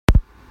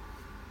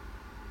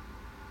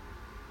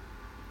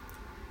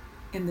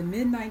In the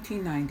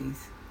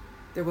mid-1990s,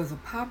 there was a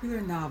popular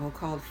novel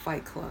called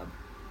Fight Club,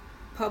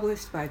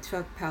 published by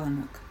Chuck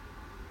Palahniuk.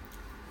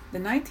 The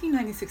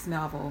 1996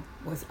 novel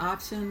was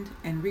optioned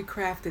and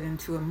recrafted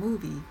into a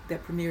movie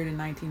that premiered in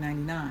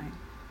 1999.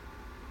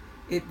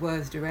 It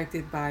was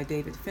directed by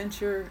David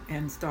Fincher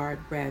and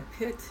starred Brad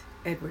Pitt,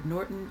 Edward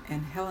Norton,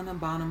 and Helena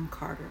Bonham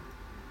Carter.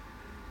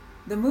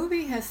 The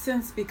movie has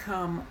since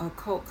become a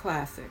cult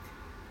classic.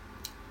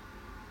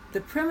 The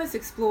premise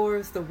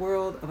explores the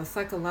world of a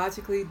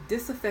psychologically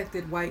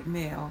disaffected white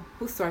male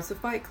who starts a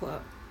fight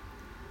club,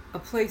 a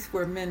place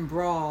where men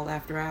brawl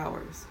after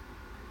hours.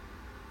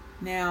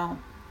 Now,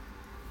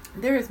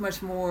 there is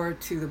much more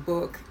to the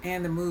book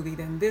and the movie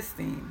than this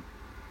theme,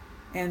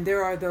 and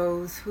there are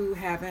those who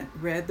haven't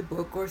read the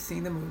book or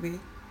seen the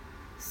movie.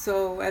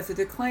 So, as a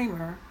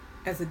disclaimer,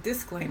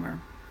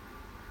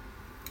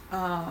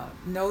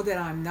 know that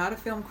I'm not a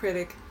film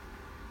critic,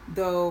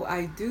 though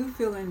I do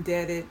feel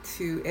indebted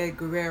to Ed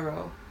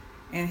Guerrero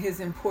and his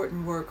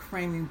important work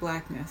Framing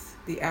Blackness,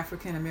 the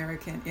African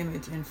American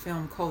image in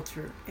film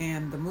culture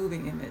and the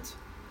moving image,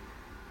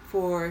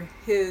 for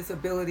his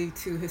ability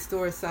to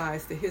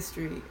historicize the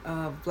history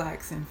of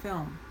blacks in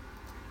film.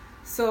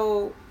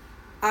 So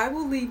I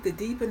will leave the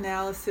deep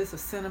analysis of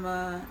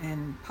cinema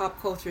and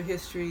pop culture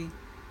history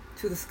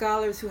to the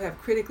scholars who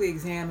have critically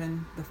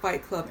examined the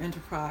Fight Club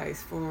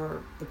enterprise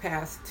for the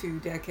past 2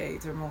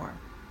 decades or more.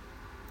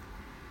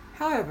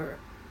 However,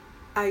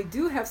 I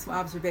do have some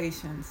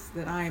observations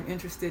that I am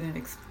interested in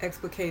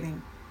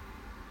explicating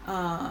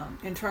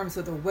in terms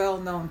of the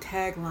well-known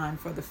tagline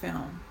for the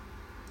film,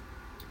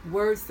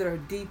 words that are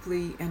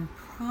deeply and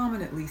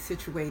prominently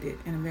situated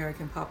in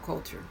American pop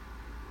culture.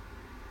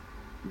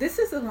 This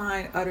is a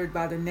line uttered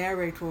by the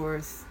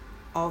narrator's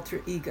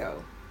alter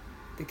ego,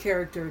 the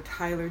character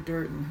Tyler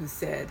Durden, who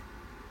said,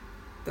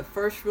 "The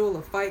first rule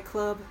of Fight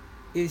Club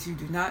is you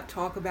do not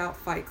talk about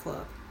Fight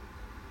Club."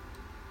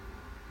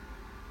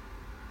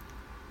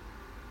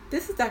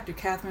 This is Dr.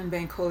 Catherine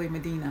Bancole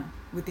Medina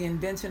with The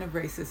Invention of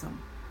Racism.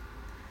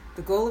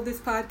 The goal of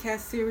this podcast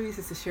series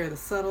is to share the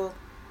subtle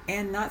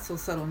and not so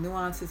subtle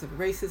nuances of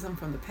racism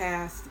from the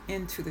past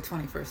into the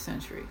 21st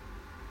century.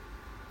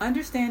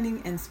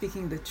 Understanding and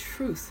speaking the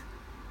truth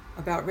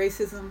about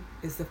racism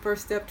is the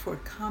first step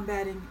toward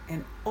combating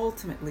and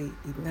ultimately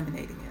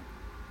eliminating it.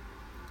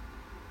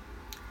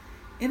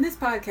 In this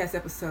podcast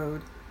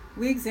episode,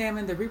 we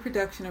examine the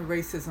reproduction of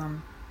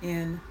racism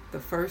in The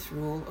First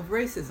Rule of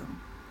Racism.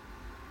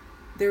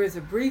 There is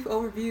a brief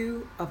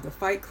overview of the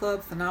Fight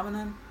Club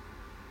phenomenon,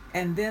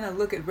 and then a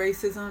look at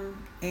racism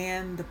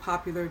and the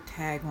popular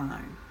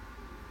tagline.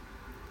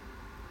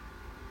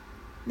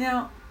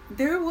 Now,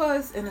 there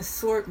was an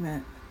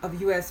assortment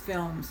of U.S.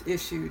 films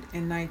issued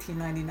in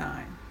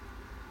 1999,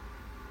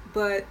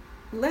 but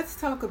let's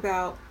talk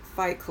about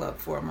Fight Club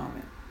for a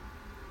moment.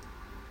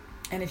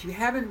 And if you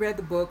haven't read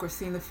the book or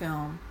seen the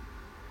film,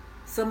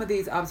 some of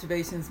these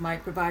observations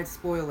might provide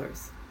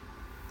spoilers.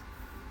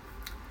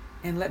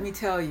 And let me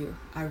tell you,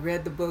 I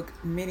read the book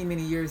many,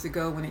 many years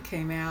ago when it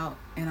came out,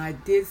 and I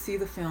did see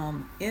the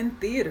film in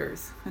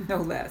theaters, no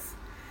less,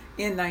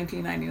 in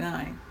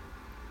 1999.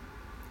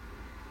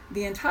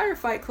 The entire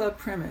Fight Club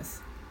premise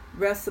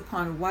rests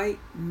upon white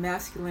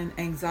masculine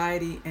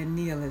anxiety and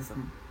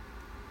nihilism,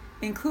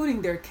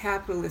 including their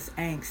capitalist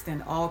angst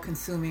and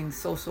all-consuming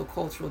social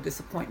cultural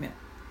disappointment.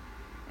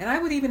 And I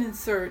would even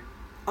insert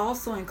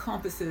also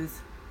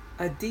encompasses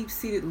a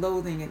deep-seated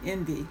loathing and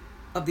envy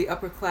of the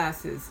upper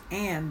classes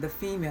and the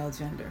female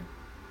gender.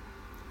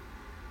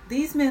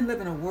 These men live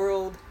in a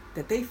world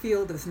that they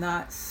feel does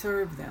not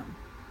serve them,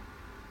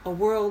 a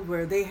world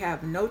where they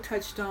have no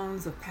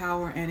touchstones of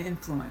power and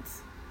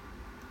influence.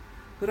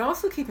 But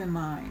also keep in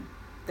mind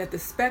that the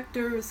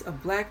specters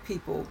of black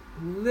people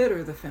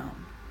litter the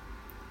film.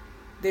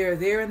 They are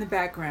there in the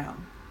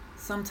background,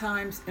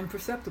 sometimes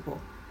imperceptible,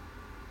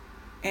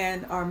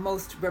 and are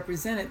most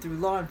represented through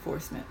law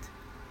enforcement,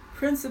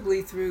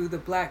 principally through the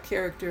black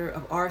character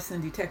of Arson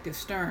Detective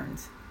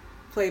Stearns,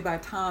 played by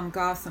Tom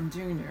Gossam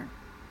Jr.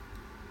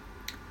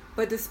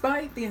 But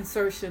despite the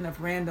insertion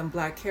of random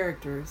black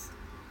characters,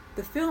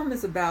 the film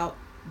is about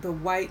the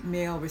white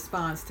male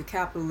response to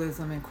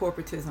capitalism and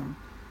corporatism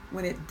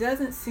when it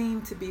doesn't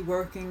seem to be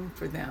working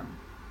for them.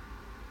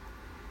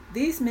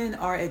 These men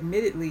are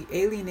admittedly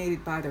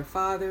alienated by their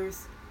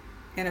fathers,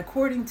 and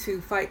according to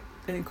Fight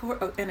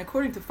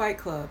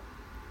Club,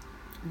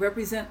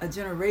 represent a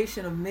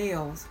generation of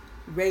males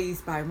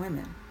raised by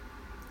women.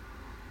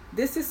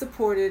 This is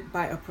supported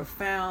by a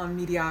profound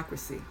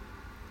mediocrity.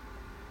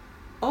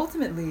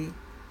 Ultimately,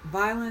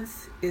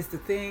 violence is the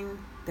thing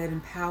that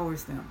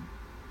empowers them,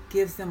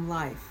 gives them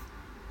life,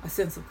 a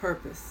sense of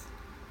purpose.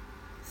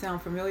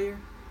 Sound familiar?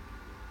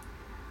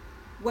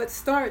 What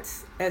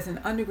starts as an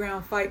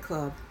underground fight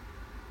club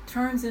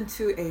turns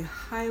into a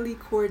highly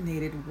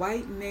coordinated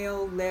white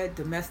male-led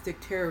domestic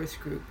terrorist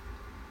group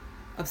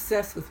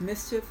obsessed with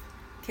mischief,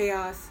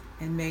 chaos,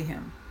 and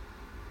mayhem.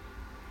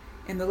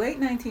 In the late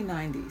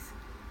 1990s,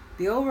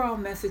 the overall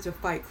message of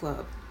Fight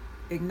Club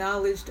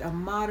acknowledged a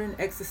modern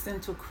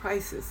existential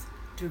crisis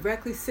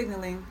directly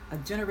signaling a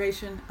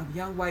generation of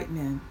young white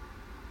men.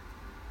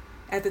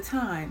 At the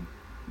time,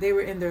 they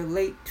were in their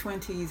late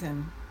 20s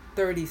and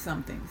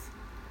 30-somethings,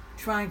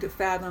 trying to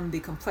fathom the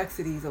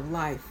complexities of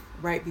life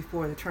right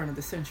before the turn of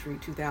the century,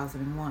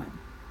 2001.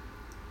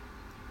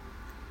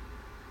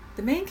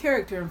 The main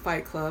character in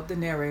Fight Club, the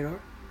narrator,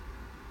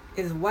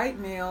 is a white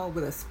male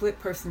with a split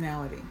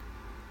personality.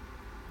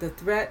 The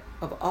threat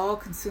of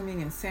all-consuming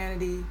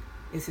insanity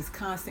is his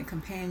constant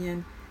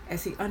companion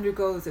as he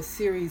undergoes a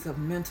series of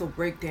mental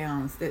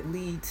breakdowns that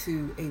lead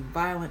to a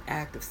violent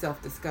act of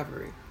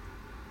self-discovery.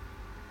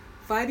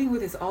 Fighting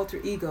with his alter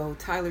ego,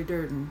 Tyler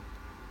Durden,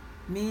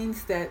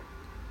 means that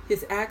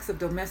his acts of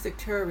domestic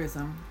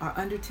terrorism are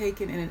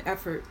undertaken in an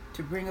effort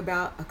to bring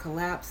about a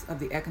collapse of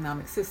the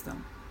economic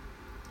system.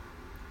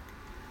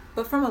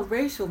 But from a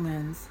racial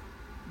lens,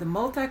 the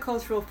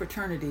multicultural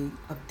fraternity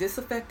of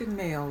disaffected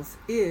males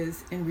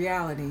is, in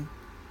reality,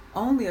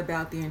 only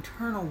about the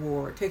internal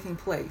war taking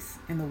place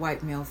in the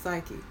white male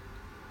psyche.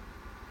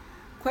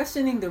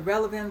 Questioning the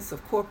relevance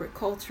of corporate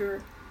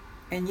culture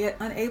and yet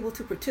unable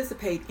to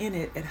participate in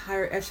it at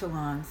higher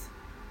echelons,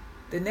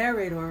 the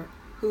narrator,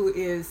 who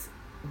is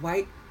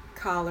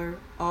white-collar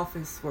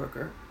office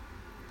worker,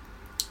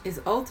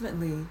 is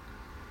ultimately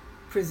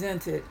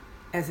presented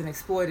as an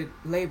exploited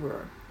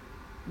laborer,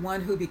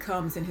 one who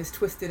becomes, in his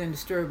twisted and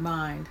disturbed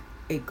mind,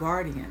 a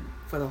guardian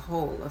for the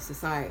whole of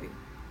society.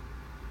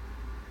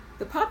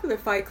 The popular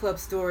Fight Club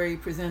story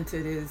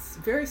presented is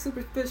very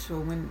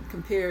superficial when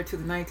compared to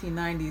the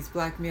 1990s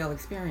black male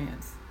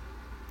experience.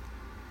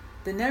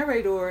 The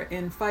narrator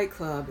in Fight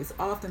Club is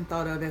often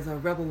thought of as a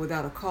rebel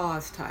without a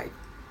cause type,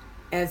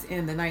 as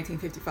in the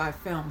 1955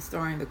 film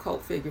starring the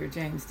cult figure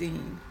James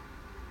Dean.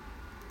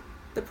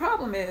 The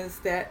problem is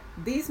that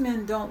these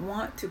men don't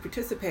want to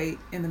participate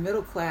in the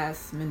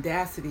middle-class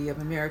mendacity of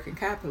American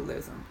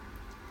capitalism.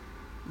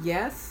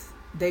 Yes,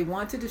 they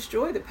want to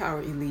destroy the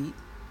power elite,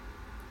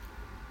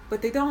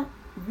 but they don't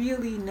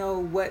really know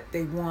what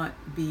they want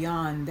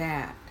beyond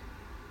that.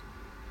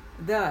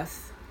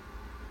 Thus,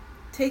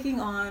 taking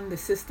on the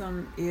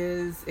system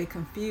is a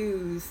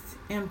confused,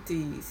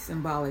 empty,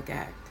 symbolic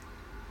act.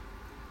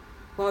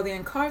 While the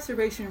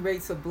incarceration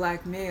rates of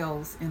black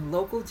males in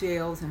local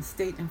jails and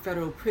state and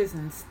federal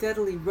prisons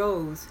steadily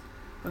rose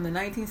from the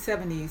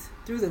 1970s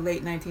through the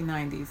late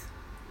 1990s,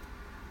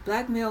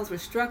 black males were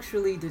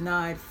structurally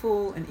denied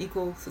full and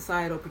equal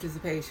societal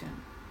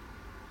participation,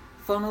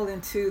 funneled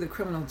into the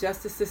criminal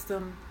justice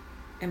system,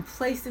 and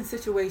placed in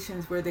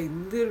situations where they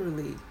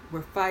literally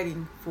were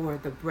fighting for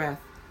the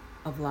breath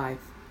of life.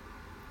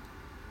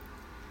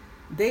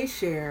 They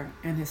share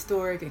an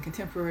historic and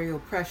contemporary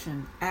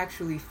oppression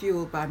actually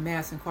fueled by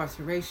mass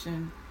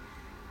incarceration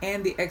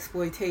and the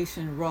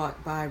exploitation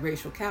wrought by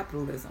racial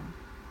capitalism.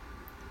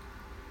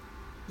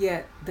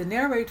 Yet, the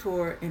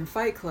narrator in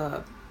Fight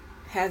Club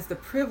has the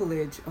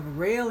privilege of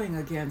railing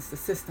against a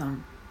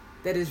system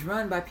that is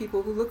run by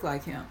people who look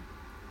like him,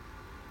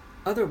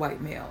 other white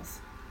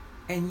males,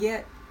 and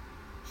yet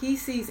he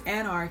seeks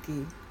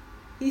anarchy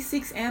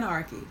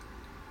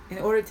in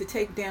order to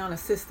take down a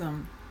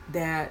system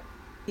that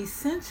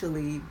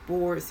essentially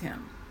bores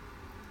him.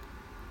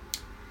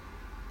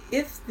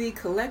 If the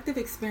collective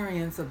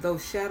experience of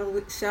those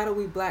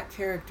shadowy black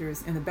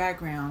characters in the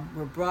background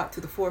were brought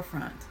to the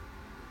forefront,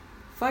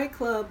 Fight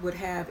Club would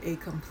have a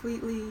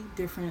completely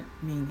different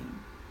meaning.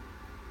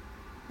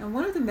 And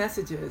one of the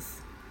messages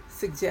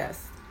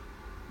suggests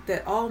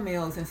that all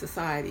males in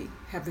society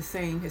have the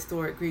same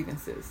historic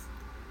grievances,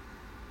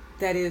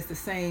 that is, the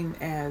same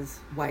as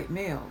white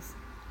males.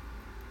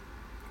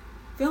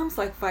 Films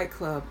like Fight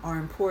Club are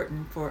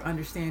important for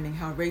understanding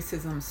how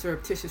racism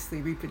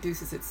surreptitiously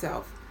reproduces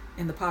itself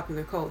in the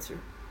popular culture.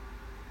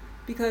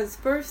 Because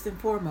first and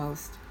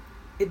foremost,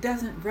 it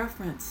doesn't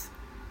reference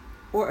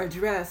or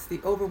address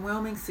the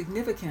overwhelming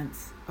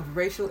significance of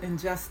racial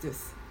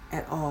injustice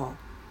at all.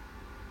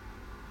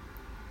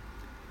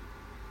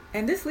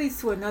 And this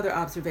leads to another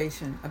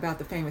observation about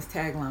the famous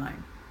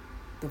tagline: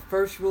 the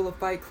first rule of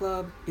Fight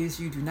Club is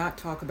you do not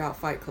talk about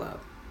Fight Club.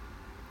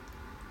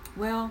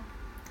 Well,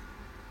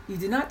 you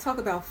do not talk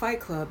about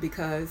Fight Club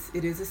because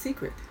it is a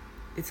secret.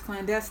 It's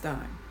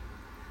clandestine.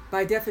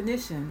 By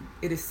definition,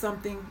 it is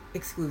something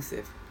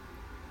exclusive.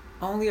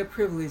 Only a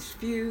privileged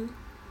few,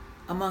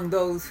 among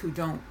those who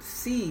don't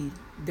see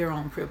their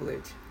own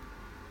privilege,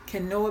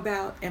 can know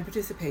about and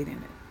participate in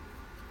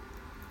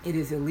it. It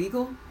is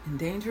illegal and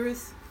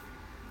dangerous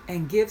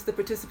and gives the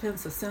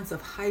participants a sense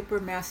of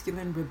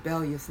hyper-masculine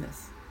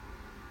rebelliousness.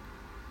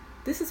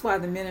 This is why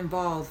the men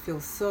involved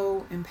feel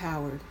so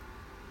empowered.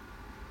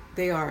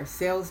 They are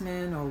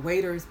salesmen or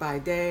waiters by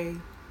day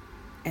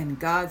and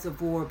gods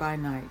of war by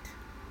night.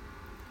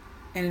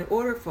 And in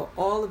order for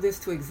all of this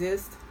to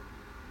exist,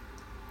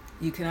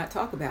 you cannot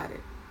talk about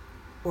it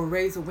or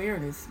raise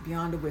awareness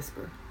beyond a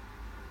whisper.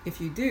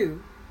 If you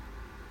do,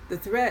 the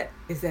threat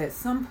is that at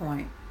some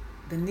point,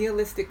 the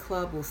nihilistic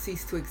club will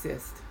cease to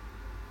exist.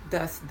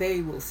 Thus,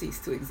 they will cease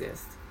to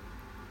exist.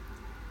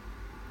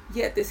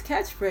 Yet this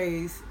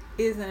catchphrase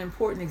is an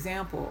important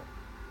example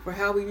for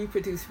how we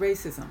reproduce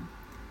racism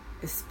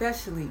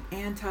especially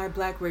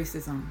anti-Black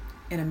racism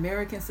in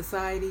American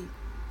society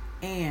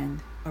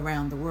and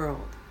around the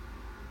world.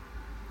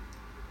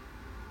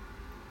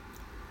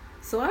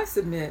 So I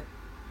submit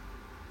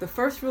the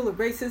first rule of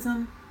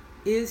racism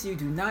is you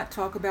do not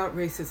talk about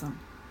racism.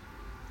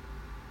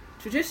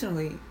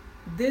 Traditionally,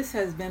 this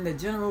has been the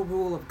general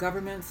rule of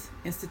governments,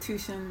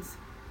 institutions,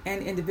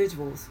 and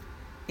individuals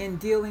in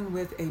dealing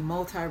with a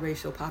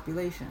multiracial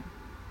population.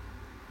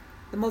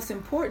 The most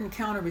important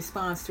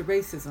counter-response to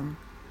racism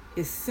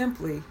is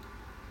simply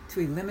to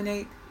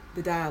eliminate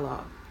the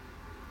dialogue.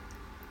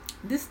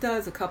 This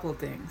does a couple of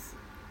things.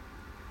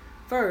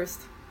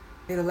 First,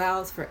 it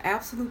allows for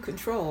absolute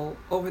control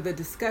over the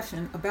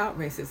discussion about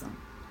racism.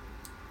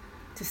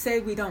 To say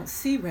we don't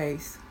see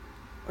race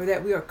or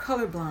that we are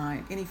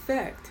colorblind, in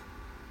effect,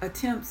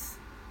 attempts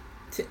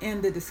to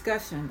end the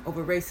discussion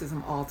over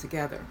racism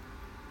altogether.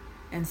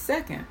 And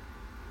second,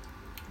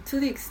 to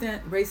the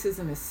extent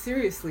racism is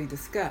seriously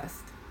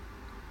discussed,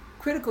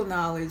 critical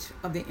knowledge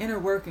of the inner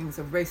workings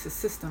of racist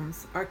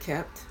systems are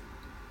kept,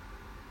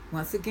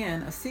 once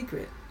again, a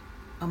secret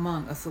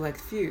among a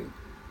select few.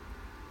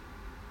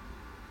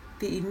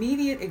 The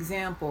immediate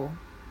example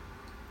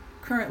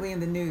currently in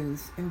the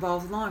news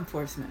involves law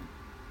enforcement.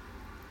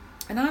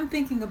 And I'm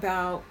thinking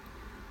about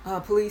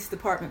police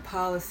department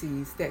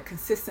policies that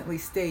consistently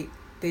state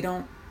they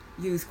don't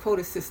use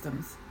quota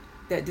systems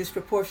that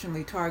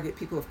disproportionately target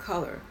people of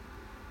color,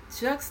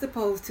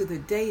 juxtaposed to the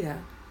data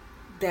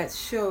that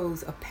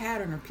shows a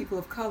pattern of people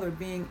of color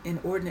being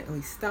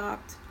inordinately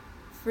stopped,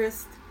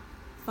 frisked,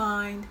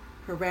 fined,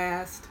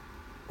 harassed,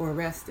 or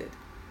arrested.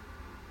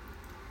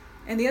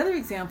 And the other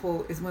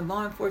example is when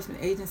law enforcement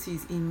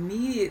agencies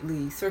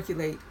immediately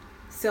circulate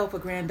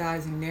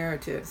self-aggrandizing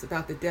narratives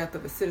about the death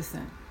of a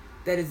citizen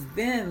that is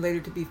then later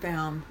to be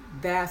found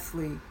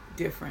vastly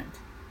different,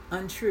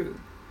 untrue,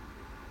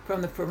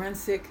 from the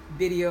forensic,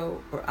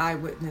 video, or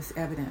eyewitness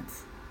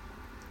evidence.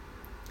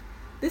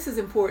 This is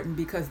important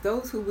because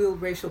those who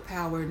wield racial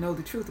power know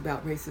the truth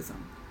about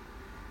racism.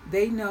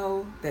 They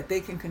know that they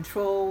can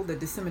control the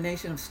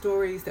dissemination of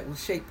stories that will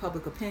shape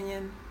public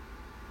opinion,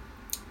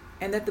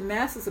 and that the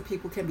masses of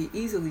people can be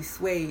easily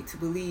swayed to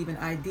believe in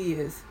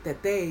ideas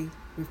that they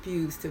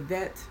refuse to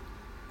vet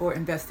or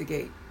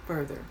investigate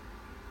further.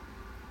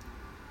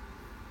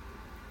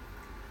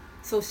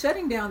 So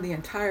shutting down the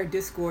entire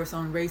discourse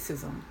on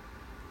racism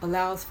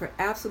allows for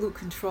absolute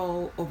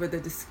control over the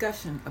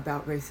discussion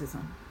about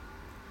racism.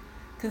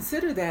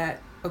 Consider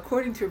that,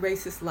 according to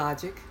racist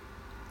logic,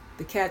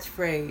 the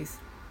catchphrase,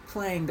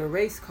 playing the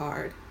race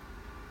card,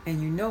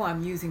 and you know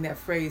I'm using that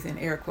phrase in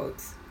air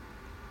quotes,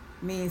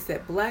 means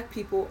that Black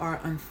people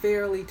are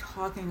unfairly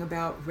talking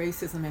about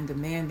racism and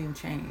demanding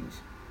change.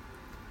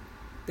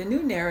 The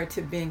new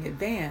narrative being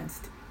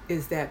advanced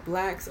is that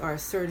Blacks are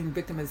asserting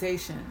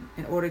victimization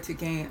in order to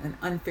gain an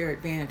unfair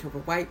advantage over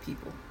white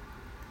people.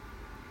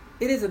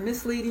 It is a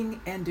misleading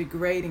and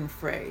degrading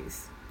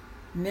phrase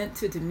meant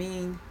to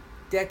demean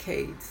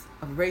decades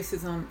of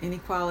racism,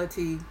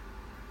 inequality,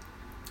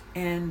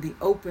 and the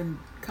open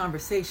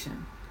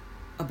conversation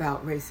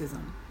about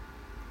racism.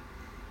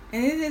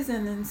 And it is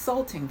an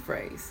insulting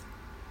phrase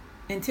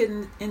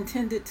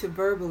intended to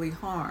verbally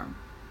harm.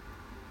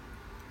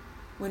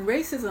 When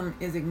racism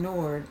is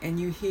ignored and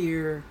you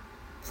hear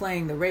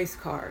playing the race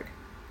card,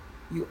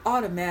 you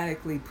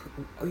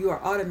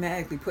are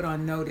automatically put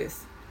on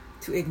notice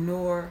to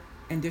ignore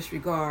and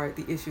disregard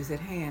the issues at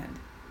hand.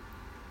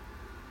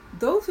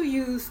 Those who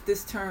use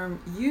this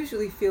term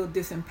usually feel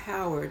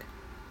disempowered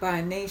by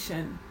a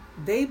nation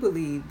they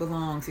believe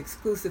belongs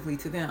exclusively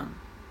to them.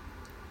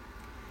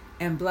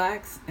 And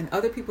Blacks and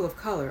other people of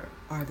color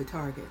are the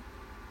target.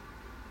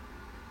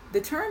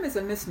 The term is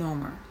a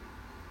misnomer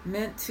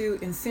meant to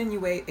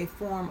insinuate a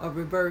form of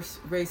reverse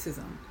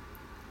racism,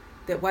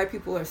 that white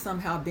people are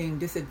somehow being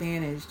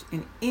disadvantaged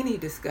in any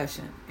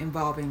discussion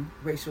involving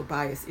racial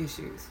bias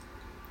issues.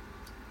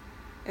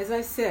 As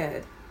I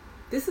said,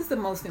 this is the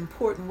most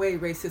important way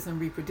racism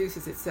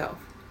reproduces itself,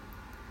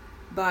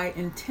 by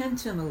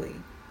intentionally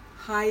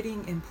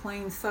hiding in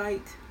plain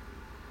sight,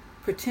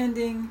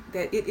 pretending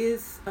that it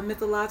is a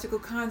mythological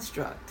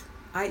construct,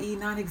 i.e.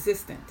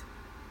 non-existent,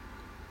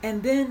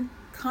 and then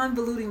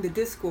convoluting the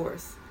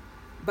discourse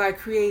by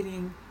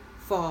creating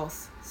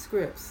false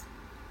scripts.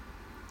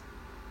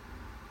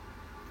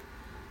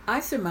 I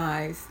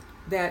surmise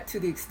that to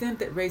the extent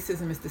that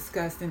racism is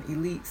discussed in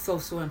elite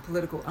social and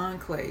political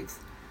enclaves,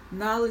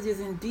 knowledge is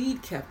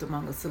indeed kept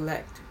among a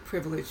select,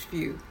 privileged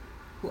few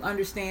who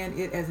understand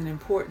it as an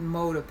important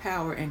mode of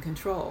power and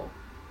control.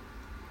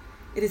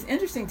 It is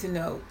interesting to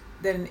note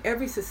that in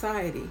every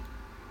society,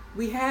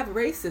 we have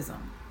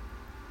racism,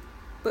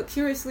 but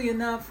curiously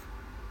enough,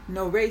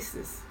 no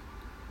racists.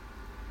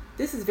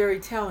 This is very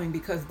telling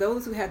because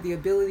those who have the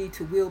ability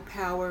to wield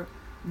power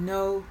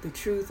know the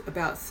truth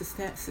about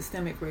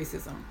systemic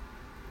racism,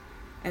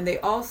 and they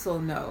also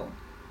know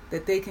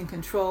that they can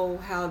control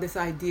how this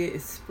idea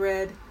is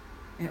spread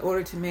in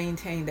order to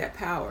maintain that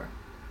power.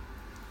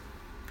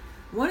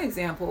 One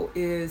example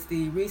is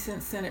the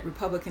recent Senate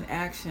Republican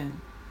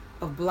action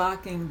of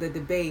blocking the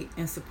debate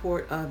in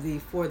support of the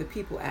For the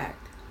People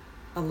Act,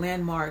 a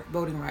landmark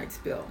voting rights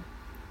bill.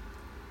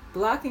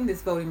 Blocking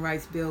this voting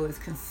rights bill is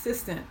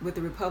consistent with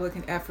the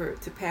Republican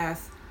effort to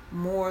pass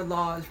more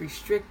laws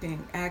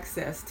restricting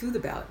access to the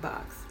ballot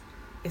box,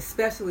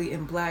 especially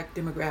in Black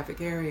demographic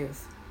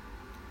areas.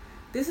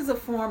 This is a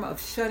form of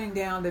shutting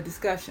down the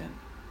discussion,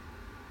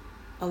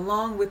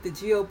 along with the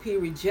GOP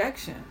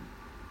rejection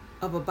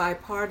of a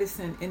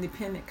bipartisan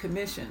independent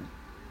commission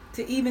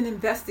to even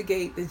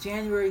investigate the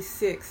January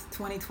 6,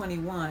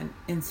 2021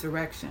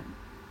 insurrection.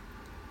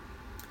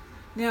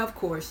 Now, of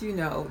course, you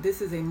know,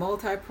 this is a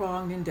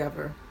multi-pronged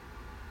endeavor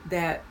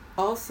that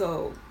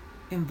also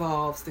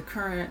involves the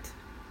current,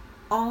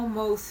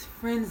 almost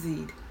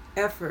frenzied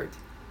effort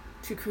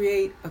to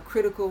create a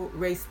critical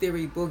race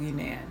theory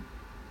boogeyman,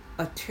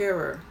 a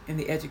terror in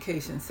the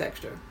education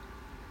sector.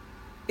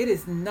 It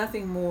is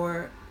nothing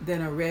more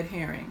than a red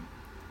herring,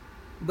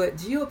 but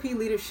GOP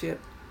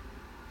leadership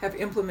have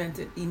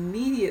implemented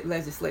immediate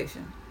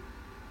legislation.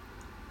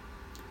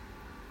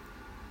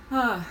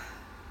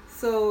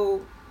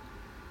 So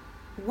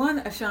one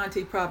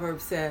Ashanti proverb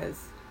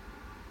says,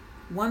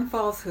 "One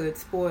falsehood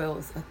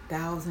spoils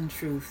 1,000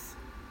 truths."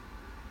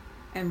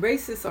 And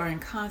racists are in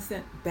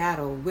constant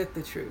battle with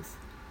the truth.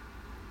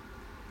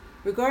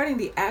 Regarding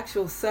the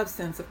actual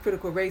substance of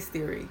critical race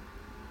theory,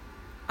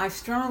 I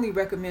strongly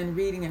recommend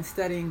reading and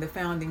studying the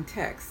founding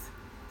texts,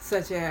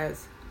 such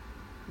as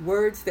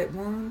Words That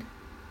Wound,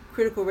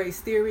 Critical Race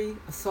Theory,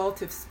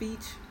 Assaultive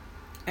Speech,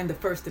 and the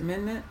First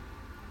Amendment.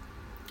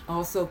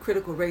 Also,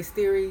 Critical Race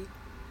Theory,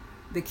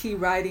 the key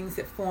writings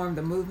that formed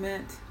the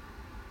movement,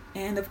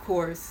 and of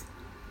course,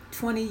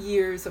 20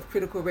 years of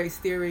critical race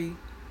theory,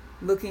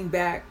 looking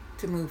back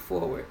to move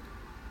forward.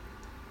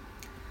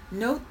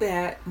 Note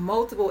that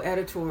multiple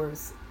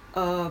editors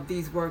of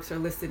these works are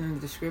listed in the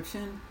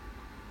description,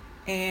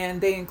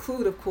 and they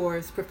include, of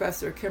course,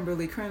 Professor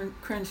Kimberly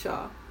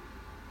Crenshaw,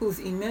 whose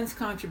immense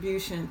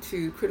contribution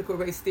to critical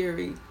race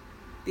theory,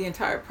 the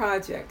entire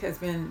project, has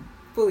been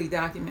fully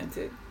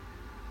documented.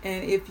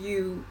 And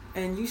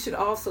you should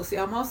also see,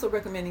 I'm also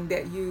recommending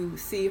that you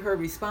see her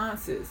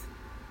responses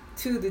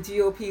to the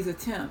GOP's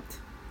attempt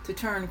to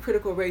turn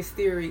critical race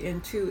theory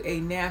into a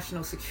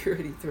national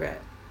security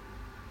threat.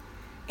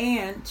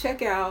 And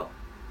check out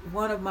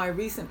one of my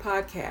recent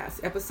podcasts,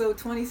 episode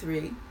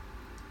 23,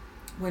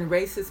 When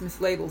Racists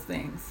Mislabel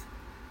Things,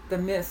 the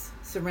myths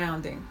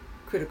surrounding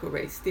critical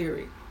race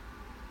theory.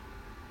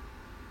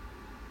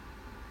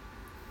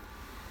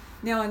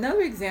 Now,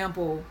 another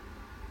example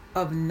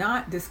of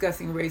not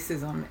discussing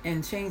racism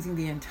and changing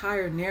the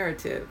entire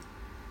narrative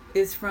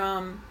is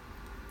from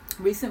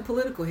recent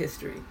political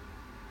history,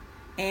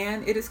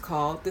 and it is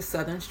called the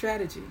Southern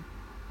Strategy.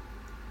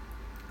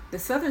 The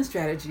Southern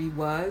Strategy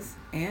was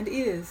and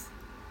is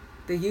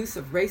the use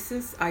of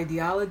racist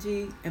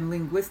ideology and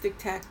linguistic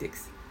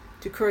tactics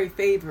to curry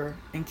favor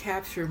and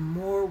capture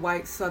more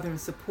white Southern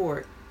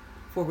support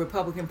for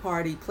Republican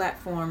Party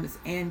platforms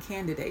and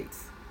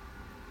candidates.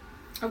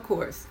 Of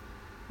course,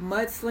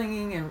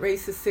 mudslinging and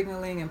racist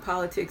signaling in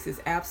politics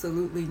is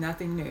absolutely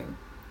nothing new.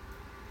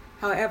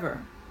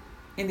 However,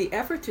 in the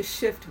effort to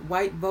shift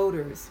white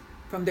voters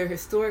from their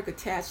historic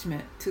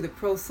attachment to the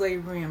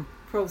pro-slavery and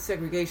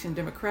pro-segregation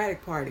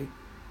Democratic Party,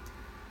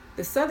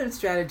 the Southern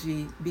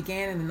Strategy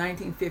began in the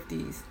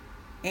 1950s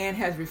and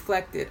has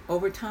reflected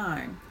over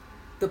time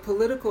the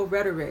political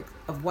rhetoric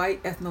of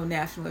white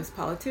ethno-nationalist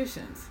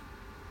politicians.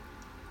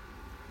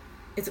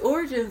 Its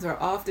origins are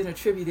often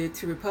attributed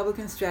to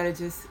Republican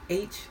strategist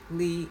H.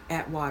 Lee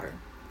Atwater,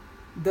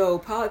 though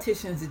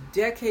politicians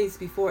decades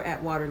before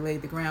Atwater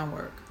laid the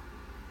groundwork.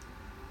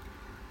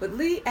 But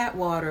Lee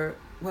Atwater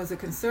was a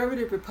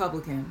conservative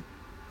Republican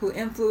who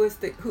influenced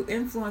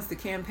the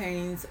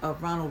campaigns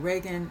of Ronald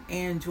Reagan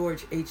and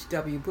George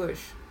H.W.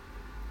 Bush.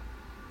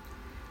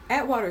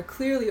 Atwater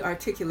clearly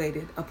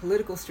articulated a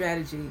political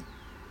strategy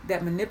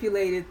that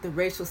manipulated the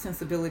racial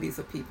sensibilities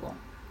of people.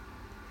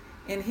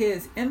 In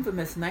his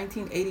infamous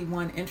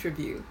 1981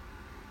 interview,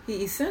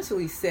 he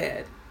essentially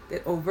said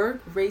that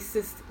overt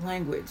racist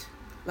language,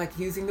 like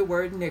using the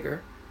word nigger,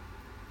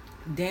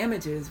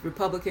 damages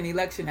Republican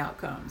election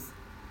outcomes,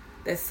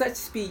 that such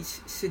speech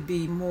should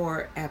be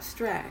more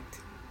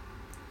abstract,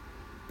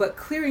 but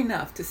clear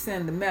enough to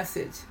send the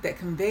message that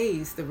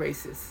conveys the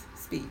racist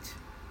speech.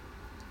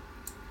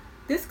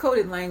 This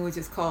coded language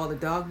is called a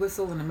dog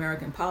whistle in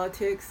American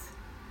politics,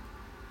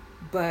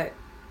 but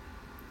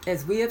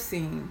as we have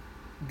seen,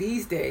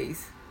 these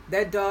days,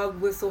 that dog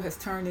whistle has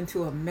turned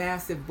into a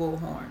massive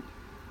bullhorn.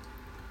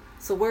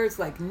 So words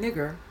like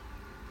nigger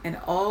and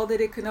all that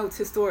it connotes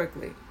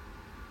historically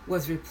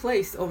was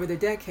replaced over the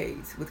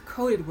decades with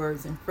coded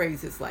words and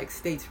phrases like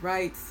states'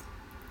 rights,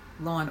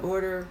 law and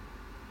order,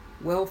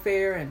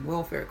 welfare and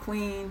welfare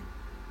queen,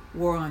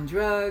 war on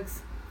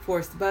drugs,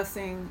 forced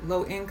busing,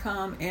 low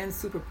income, and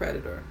super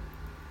predator.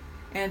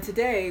 And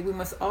today, we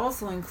must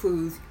also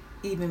include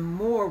even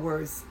more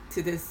words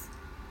to this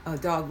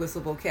dog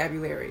whistle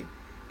vocabulary,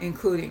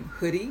 including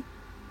hoodie,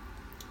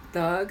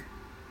 thug,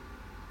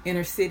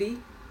 inner city,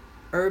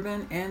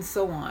 urban, and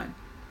so on.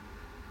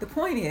 The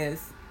point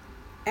is,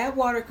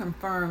 Atwater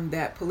confirmed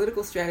that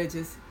political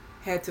strategists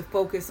had to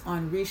focus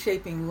on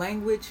reshaping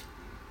language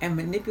and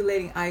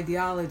manipulating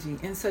ideology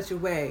in such a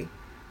way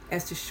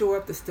as to shore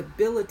up the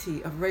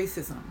stability of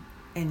racism,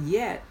 and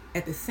yet,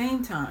 at the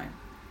same time,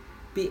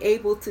 be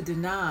able to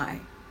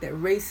deny that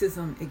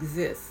racism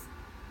exists.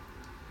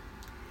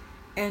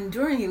 And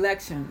during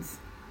elections,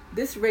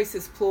 this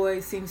racist ploy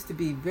seems to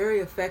be very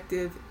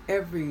effective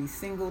every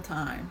single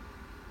time.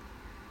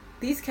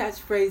 These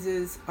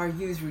catchphrases are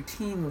used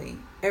routinely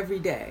every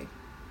day,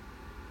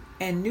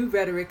 and new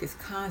rhetoric is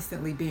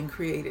constantly being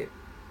created.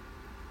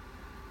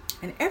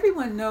 And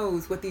everyone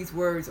knows what these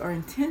words are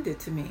intended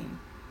to mean.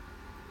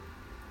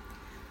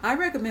 I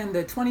recommend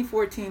the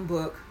 2014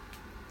 book,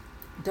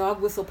 Dog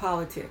Whistle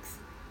Politics: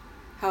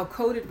 How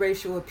Coded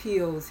Racial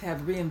Appeals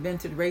Have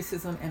Reinvented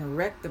Racism and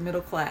Wrecked the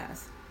Middle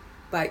Class,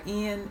 by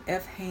Ian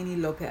F. Haney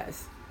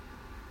Lopez.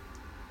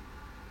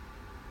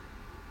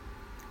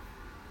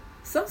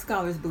 Some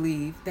scholars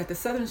believe that the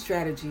Southern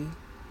strategy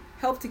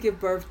helped to give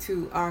birth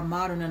to our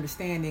modern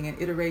understanding and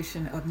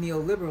iteration of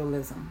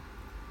neoliberalism.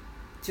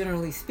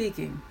 Generally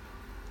speaking,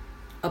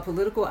 a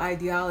political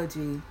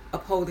ideology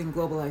upholding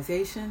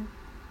globalization,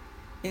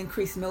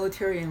 increased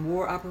military and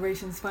war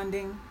operations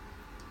funding,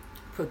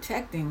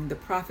 protecting the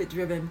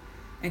profit-driven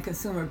and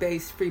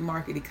consumer-based free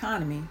market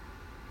economy,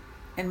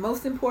 and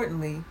most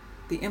importantly,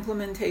 the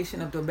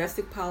implementation of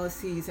domestic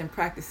policies and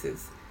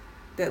practices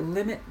that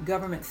limit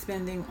government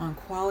spending on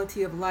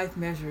quality of life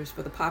measures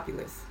for the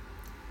populace,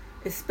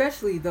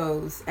 especially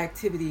those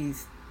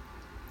activities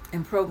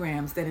and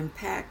programs that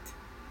impact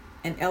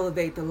and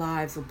elevate the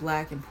lives of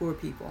Black and poor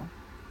people.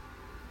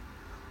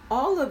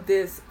 All of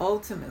this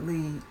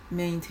ultimately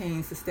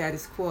maintains the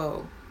status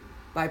quo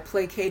by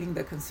placating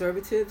the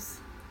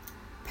conservatives,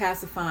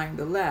 pacifying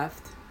the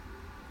left,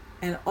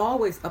 and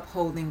always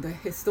upholding the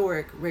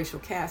historic racial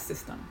caste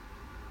system.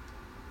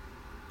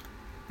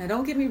 Now,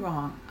 don't get me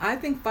wrong, I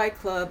think Fight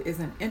Club is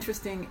an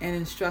interesting and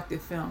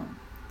instructive film,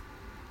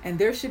 and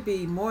there should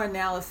be more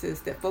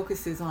analysis that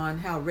focuses on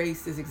how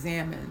race is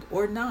examined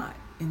or not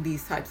in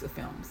these types of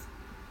films.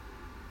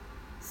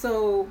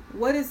 So,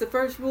 what is the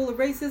first rule of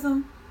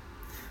racism?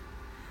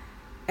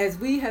 As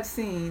we have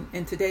seen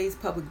in today's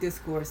public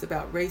discourse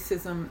about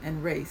racism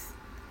and race,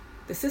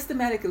 the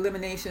systematic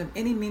elimination of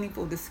any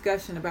meaningful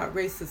discussion about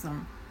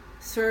racism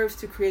serves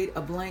to create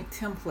a blank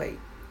template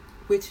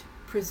which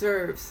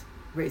preserves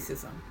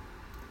racism.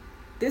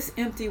 This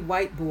empty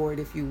whiteboard,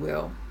 if you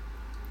will,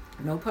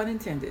 no pun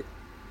intended,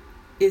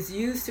 is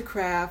used to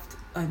craft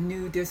a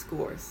new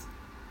discourse,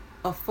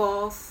 a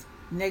false,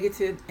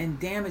 negative, and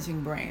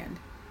damaging brand,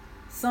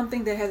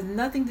 something that has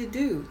nothing to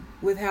do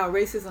with how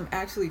racism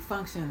actually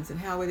functions and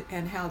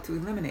how to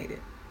eliminate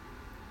it.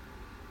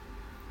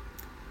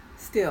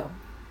 Still,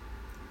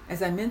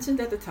 as I mentioned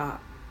at the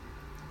top,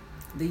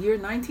 the year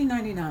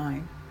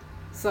 1999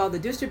 saw the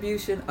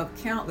distribution of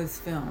countless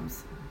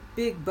films,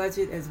 big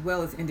budget as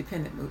well as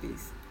independent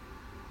movies.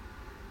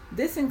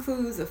 This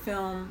includes a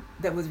film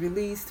that was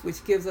released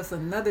which gives us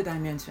another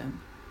dimension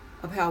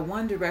of how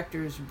one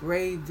director's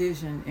brave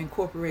vision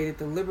incorporated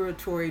the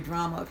liberatory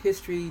drama of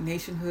history,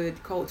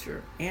 nationhood,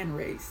 culture, and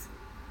race.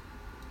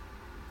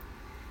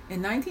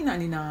 In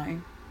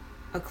 1999,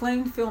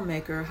 acclaimed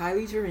filmmaker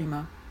Haile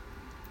Gerima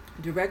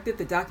directed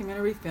the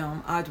documentary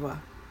film Adwa,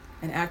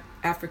 an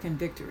African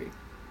Victory.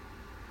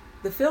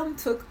 The film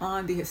took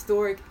on the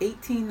historic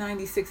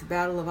 1896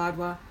 Battle of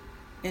Adwa,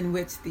 in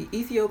which the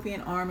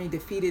Ethiopian army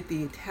defeated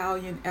the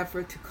Italian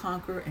effort to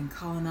conquer and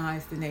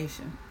colonize the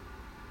nation.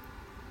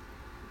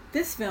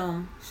 This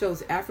film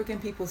shows African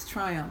people's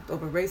triumph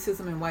over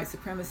racism and white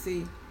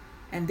supremacy,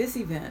 and this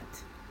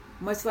event,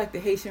 much like the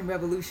Haitian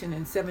Revolution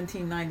in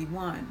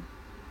 1791,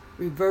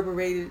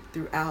 reverberated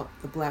throughout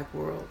the Black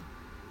world.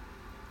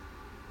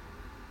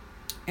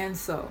 And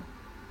so,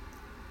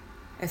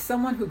 as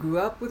someone who grew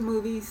up with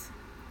movies,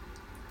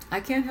 I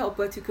can't help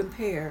but to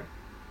compare,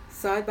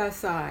 side by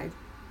side,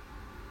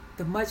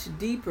 the much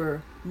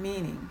deeper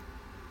meaning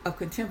of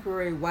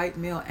contemporary white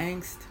male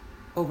angst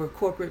over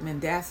corporate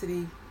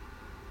mendacity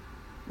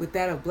with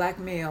that of Black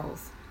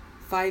males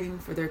fighting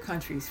for their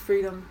country's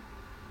freedom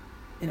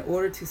in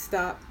order to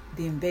stop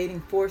the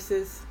invading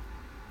forces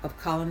of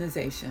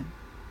colonization.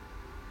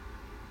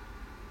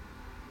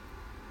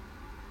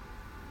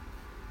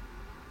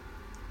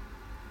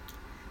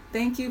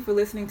 Thank you for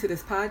listening to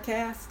this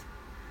podcast.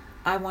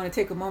 I want to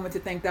take a moment to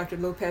thank Dr.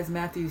 Lopez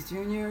Matthews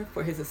Jr.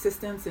 for his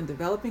assistance in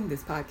developing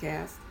this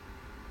podcast.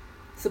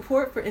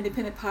 Support for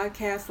independent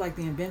podcasts like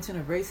The Invention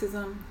of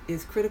Racism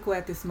is critical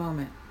at this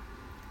moment.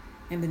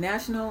 In the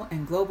national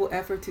and global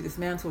effort to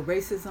dismantle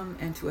racism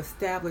and to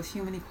establish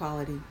human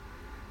equality,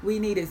 we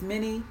need as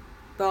many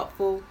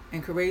thoughtful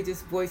and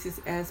courageous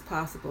voices as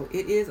possible.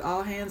 It is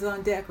all hands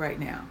on deck right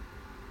now.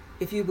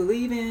 If you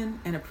believe in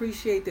and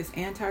appreciate this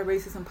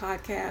anti-racism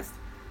podcast,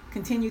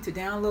 continue to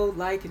download,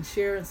 like, and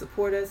share and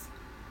support us.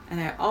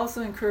 And I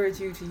also encourage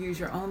you to use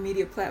your own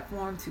media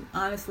platform to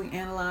honestly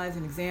analyze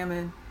and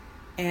examine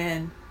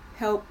and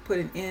help put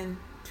an end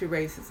to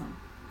racism.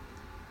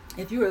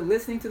 If you are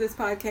listening to this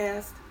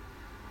podcast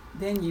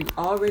then you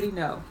already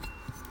know.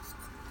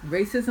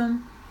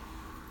 Racism,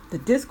 the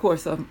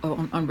discourse on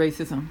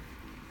racism,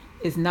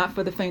 is not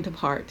for the faint of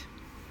heart.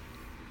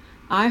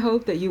 I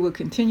hope that you will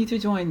continue to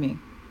join me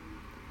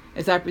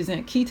as I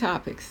present key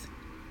topics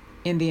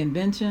in the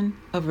invention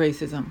of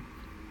racism.